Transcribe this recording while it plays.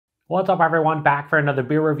What's up, everyone? Back for another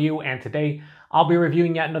beer review, and today I'll be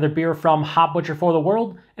reviewing yet another beer from Hop Butcher for the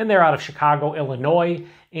World, and they're out of Chicago, Illinois,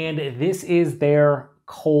 and this is their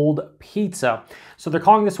Cold Pizza. So they're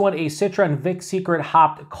calling this one a Citra and Vic Secret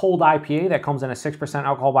hopped Cold IPA that comes in at 6%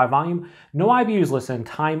 alcohol by volume. No IBUs listed.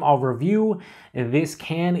 Time of review. This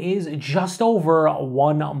can is just over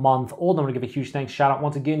 1 month old. I'm going to give a huge thanks, shout out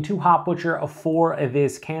once again to Hop Butcher for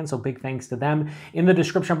this can, so big thanks to them. In the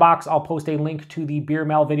description box, I'll post a link to the beer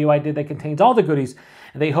mail video I did that contains all the goodies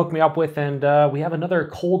they hooked me up with, and we have another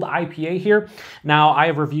Cold IPA here. Now, I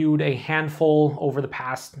have reviewed a handful over the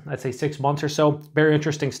past, I'd say 6 months or so. Very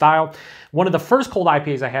interesting style. One of the first Cold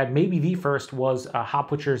IPAs I had, maybe the first, was Hop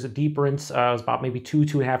Butcher's Deep Rinse. It was about maybe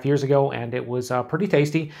 2.5 years ago, and it was pretty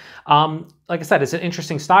tasty. Like I said, it's an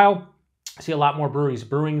interesting style. I see a lot more breweries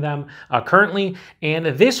brewing them currently, and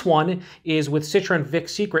this one is with Citra and Vic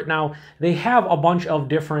Secret. Now, they have a bunch of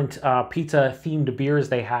different pizza-themed beers.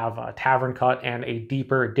 They have a Tavern Cut and a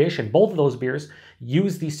Deeper Edition. Both of those beers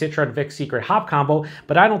use the Citra and Vic Secret hop combo,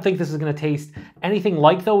 but I don't think this is going to taste anything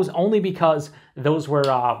like those, only because those were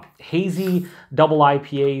hazy double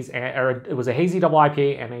IPAs, or it was a hazy double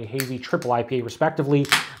IPA and a hazy triple IPA, respectively.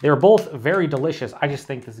 They were both very delicious. I just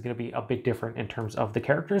think this is going to be a bit different in terms of the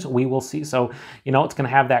characters. We will see. So, you know, it's going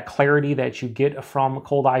to have that clarity that you get from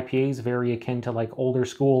Cold IPAs, very akin to like older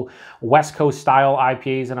school West Coast style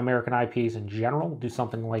IPAs and American IPAs in general. Do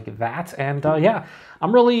something like that. And yeah,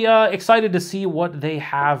 I'm really excited to see what they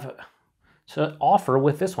have to offer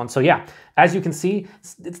with this one. So yeah, as you can see,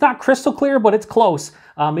 it's not crystal clear, but it's close.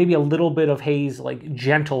 Maybe a little bit of haze, like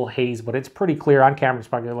gentle haze, but it's pretty clear. On camera, it's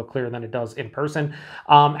probably gonna look clearer than it does in person.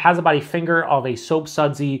 Has about a finger of a soap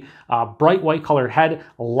sudsy, bright white colored head.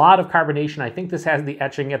 A lot of carbonation. I think this has the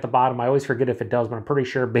etching at the bottom. I always forget if it does, but I'm pretty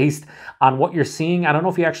sure based on what you're seeing. I don't know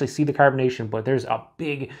if you actually see the carbonation, but there's a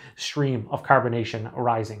big stream of carbonation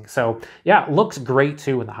rising. So yeah, it looks great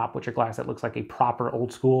too in the Hop Butcher glass. It looks like a proper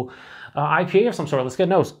old school IPA of some sort. Let's get a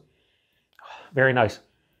nose. Very nice.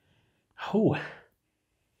 Oh,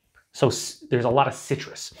 so there's a lot of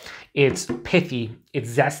citrus. It's pithy, it's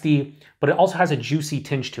zesty, but it also has a juicy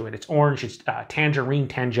tinge to it. It's orange, it's tangerine,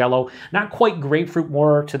 tangelo. Not quite grapefruit,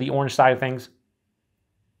 more to the orange side of things.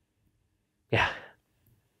 Yeah,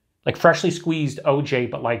 like freshly squeezed OJ,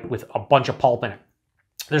 but like with a bunch of pulp in it.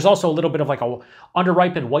 There's also a little bit of like a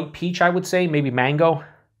underripened white peach, I would say, maybe mango.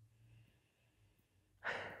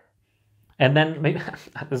 And then maybe,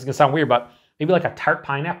 this is gonna sound weird, but maybe like a tart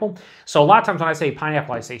pineapple. So a lot of times when I say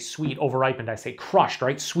pineapple, I say sweet, overripened. I say crushed,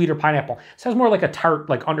 right? Sweeter pineapple. It sounds more like a tart,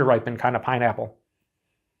 like underripened kind of pineapple.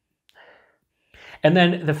 And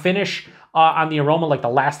then the finish on the aroma, like the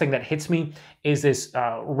last thing that hits me, is this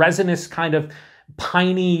resinous kind of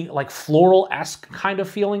piney, like floral-esque kind of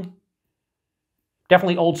feeling.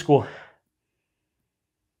 Definitely old school.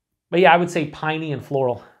 But yeah, I would say piney and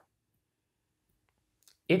floral.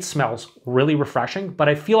 It smells really refreshing, but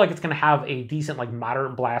I feel like it's going to have a decent, like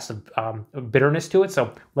moderate blast of bitterness to it.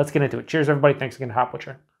 So let's get into it. Cheers, everybody. Thanks again to Hop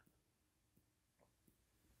Butcher.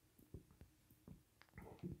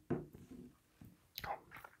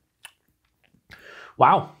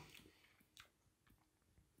 Wow.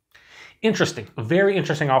 Interesting. Very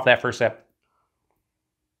interesting off that first sip.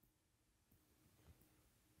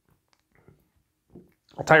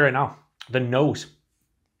 I'll tell you right now, the nose.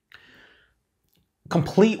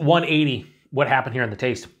 Complete 180 what happened here in the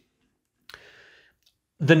taste.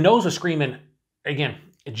 The nose was screaming, again,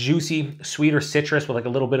 juicy, sweeter citrus with like a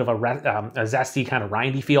little bit of a zesty kind of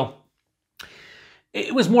rindy feel.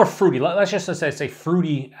 It was more fruity. Let's just say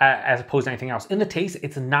fruity as opposed to anything else. In the taste,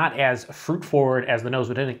 it's not as fruit forward as the nose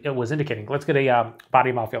was indicating. Let's get a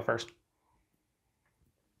body mouthfeel first.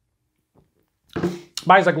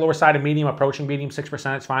 Body's like lower side of medium, approaching medium,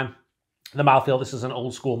 6%, it's fine. The mouthfeel, this is an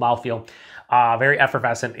old school mouthfeel. Very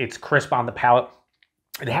effervescent. It's crisp on the palate.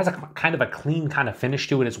 It has a kind of a clean kind of finish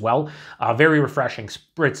to it as well. Very refreshing,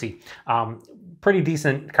 spritzy. Pretty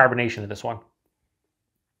decent carbonation to this one.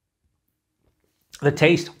 The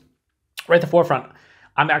taste, right at the forefront,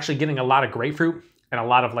 I'm actually getting a lot of grapefruit and a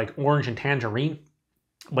lot of like orange and tangerine,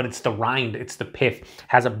 but it's the rind, it's the pith,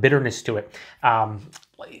 has a bitterness to it.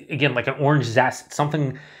 Again, like an orange zest,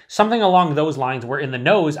 something along those lines, where in the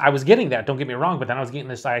nose, I was getting that, don't get me wrong, but then I was getting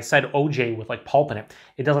this, I said OJ with like pulp in it.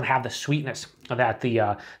 It doesn't have the sweetness that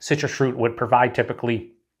the citrus fruit would provide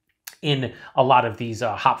typically in a lot of these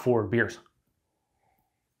hop-forward beers.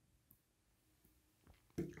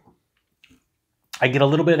 I get a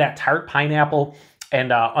little bit of that tart pineapple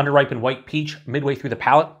and underripened white peach midway through the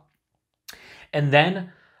palate. And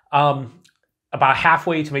then about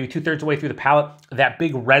halfway to maybe 2/3 of the way through the palate, that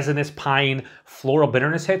big resinous pine floral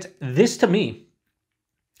bitterness hits. This to me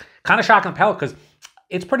kind kind of shocking the palate because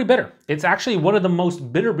it's pretty bitter. It's actually one of the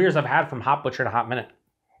most bitter beers I've had from Hop Butcher to Hot Minute.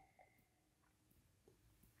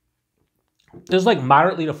 This is like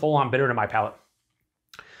moderately to full-on bitter to my palate.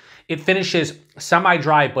 It finishes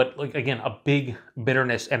semi-dry, but like again, a big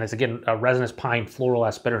bitterness, and it's again a resinous pine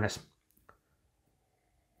floral-esque bitterness.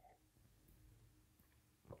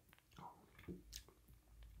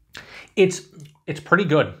 It's pretty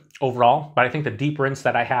good overall, but I think the deep rinse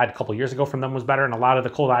that I had a couple years ago from them was better, and a lot of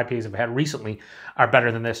the cold IPAs I've had recently are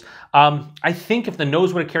better than this. I think if the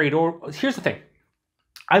nose would have carried over, here's the thing.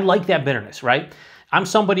 I like that bitterness, right? I'm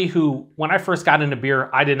somebody who, when I first got into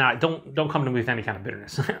beer, I did not, don't come to me with any kind of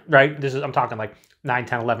bitterness, right? I'm talking like 9,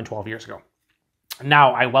 10, 11, 12 years ago.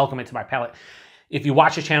 Now I welcome it to my palate. If you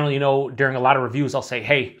watch the channel, you know, during a lot of reviews, I'll say,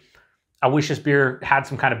 hey, I wish this beer had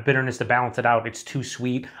some kind of bitterness to balance it out. It's too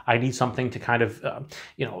sweet. I need something to kind of,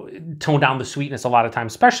 you know, tone down the sweetness a lot of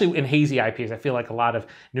times, especially in hazy IPAs. I feel like a lot of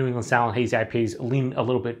New England style and hazy IPAs lean a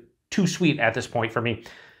little bit too sweet at this point for me.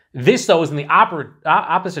 This, though, is in the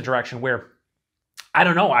opposite direction where, I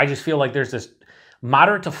don't know, I just feel like there's this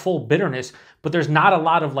moderate to full bitterness, but there's not a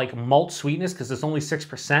lot of like malt sweetness because it's only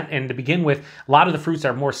 6%. And to begin with, a lot of the fruits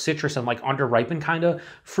are more citrus and like under-ripened kind of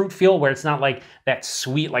fruit feel, where it's not like that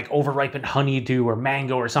sweet, like over-ripened honeydew or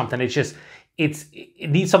mango or something. It's just, it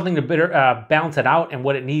needs something to balance it out, and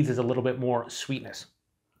what it needs is a little bit more sweetness.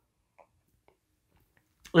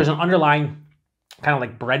 There's an underlying kind of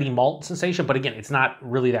like bready malt sensation, but again, it's not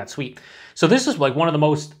really that sweet. So this is like one of the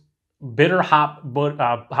most bitter Hop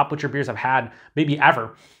Butcher beers I've had maybe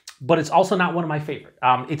ever, but it's also not one of my favorite.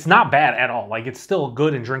 It's not bad at all. Like, it's still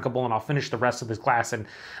good and drinkable, and I'll finish the rest of this glass. And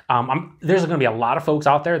there's going to be a lot of folks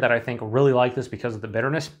out there that I think really like this because of the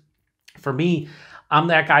bitterness. For me, I'm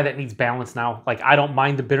that guy that needs balance now. Like, I don't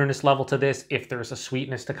mind the bitterness level to this if there's a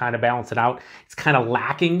sweetness to kind of balance it out. It's kind of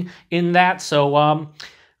lacking in that. So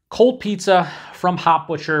cold pizza from Hop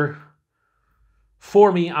Butcher.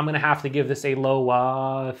 For me, I'm going to have to give this a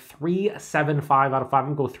low 3.75 out of 5.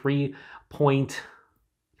 I'm going to go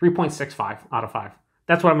 3.65 out of 5.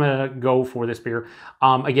 That's what I'm going to go for this beer.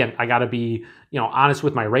 Again, I got to be, you know, honest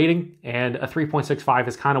with my rating, and a 3.65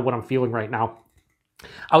 is kind of what I'm feeling right now.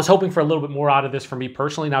 I was hoping for a little bit more out of this for me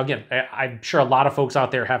personally. Now, again, I'm sure a lot of folks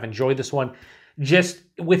out there have enjoyed this one. Just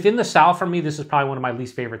within the South, for me, this is probably one of my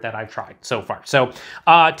least favorite that I've tried so far. So,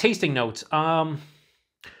 tasting notes.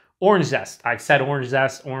 Orange zest. I said orange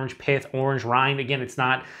zest, orange pith, orange rind. Again,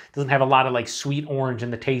 doesn't have a lot of like sweet orange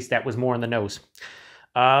in the taste. That was more in the nose.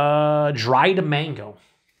 Dried mango.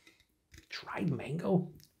 Dried mango?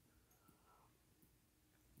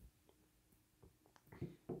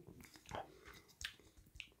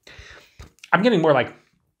 I'm getting more like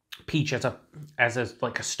peach as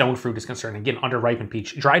like a stone fruit is concerned. Again, under-ripened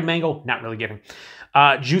peach. Dried mango, not really getting.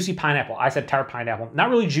 Juicy pineapple. I said tart pineapple. Not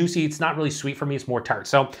really juicy. It's not really sweet for me. It's more tart.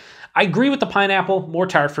 So I agree with the pineapple, more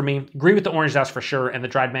tart for me. Agree with the orange zest for sure. And the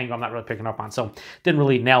dried mango, I'm not really picking up on. So didn't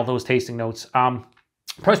really nail those tasting notes.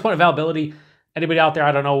 Price point availability. Anybody out there,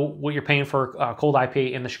 I don't know what you're paying for cold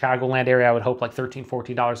IPA in the Chicagoland area. I would hope like $13,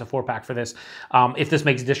 $14 a 4-pack for this. If this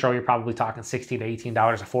makes distro, you're probably talking $16 to $18 a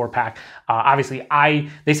 4-pack. Obviously,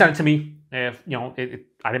 they sent it to me. If you know,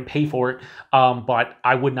 I didn't pay for it, but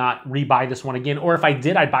I would not rebuy this one again. Or if I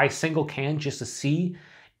did, I'd buy a single can just to see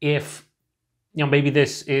if, you know, maybe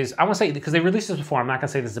this is, I want to say, because they released this before, I'm not going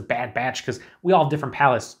to say this is a bad batch because we all have different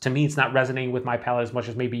palates. To me, it's not resonating with my palate as much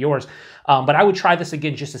as maybe yours. But I would try this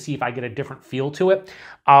again just to see if I get a different feel to it.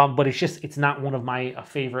 But it's not one of my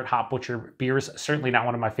favorite Hop Butcher beers. Certainly not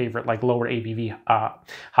one of my favorite, like, lower ABV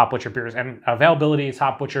Hop Butcher beers. And availability is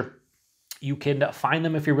Hop Butcher. You can find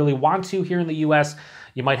them if you really want to here in the US.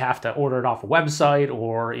 You might have to order it off a website,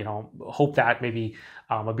 or, you know, hope that maybe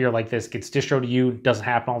a beer like this gets distroed to you. Doesn't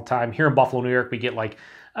happen all the time. Here in Buffalo, New York, we get like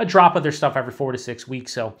a drop of their stuff every 4 to 6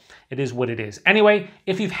 weeks. So it is what it is. Anyway,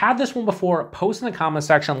 if you've had this one before, post in the comment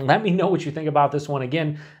section. Let me know what you think about this one.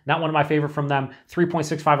 Again, not one of my favorite from them.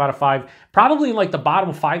 3.65 out of 5. Probably in like the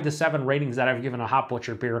bottom 5 to 7 ratings that I've given a Hop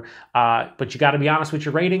Butcher beer. But you got to be honest with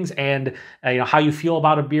your ratings and you know, how you feel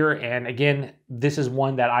about a beer. And again, this is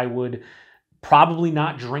one that I would probably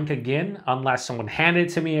not drink again unless someone handed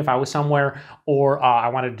it to me if I was somewhere, or I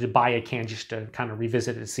wanted to buy a can just to kind of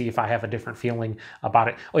revisit it to see if I have a different feeling about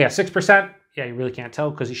it. Oh yeah, 6%. Yeah, you really can't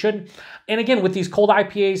tell because you shouldn't. And again, with these cold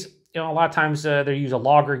IPAs, you know, a lot of times they use a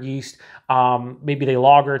lager yeast. Maybe they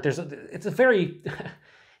lager it. It's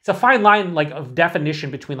a fine line, like, of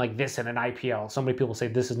definition between like this and an IPL. So many people say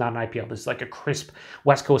this is not an IPL. This is like a crisp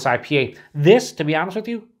West Coast IPA. This, to be honest with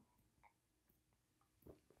you,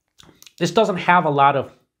 this doesn't have a lot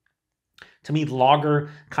of, to me,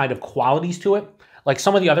 lager kind of qualities to it. Like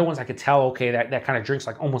some of the other ones, I could tell, okay, that kind of drinks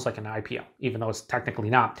like almost like an IPA, even though it's technically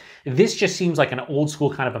not. This just seems like an old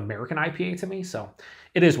school kind of American IPA to me, so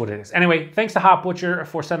it is what it is. Anyway, thanks to Hop Butcher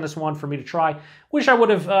for sending this one for me to try. Wish I would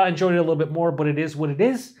have enjoyed it a little bit more, but it is what it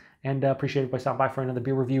is. And appreciate it by stopping by for another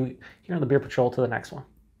beer review here on the Beer Patrol. To the next one.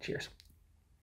 Cheers.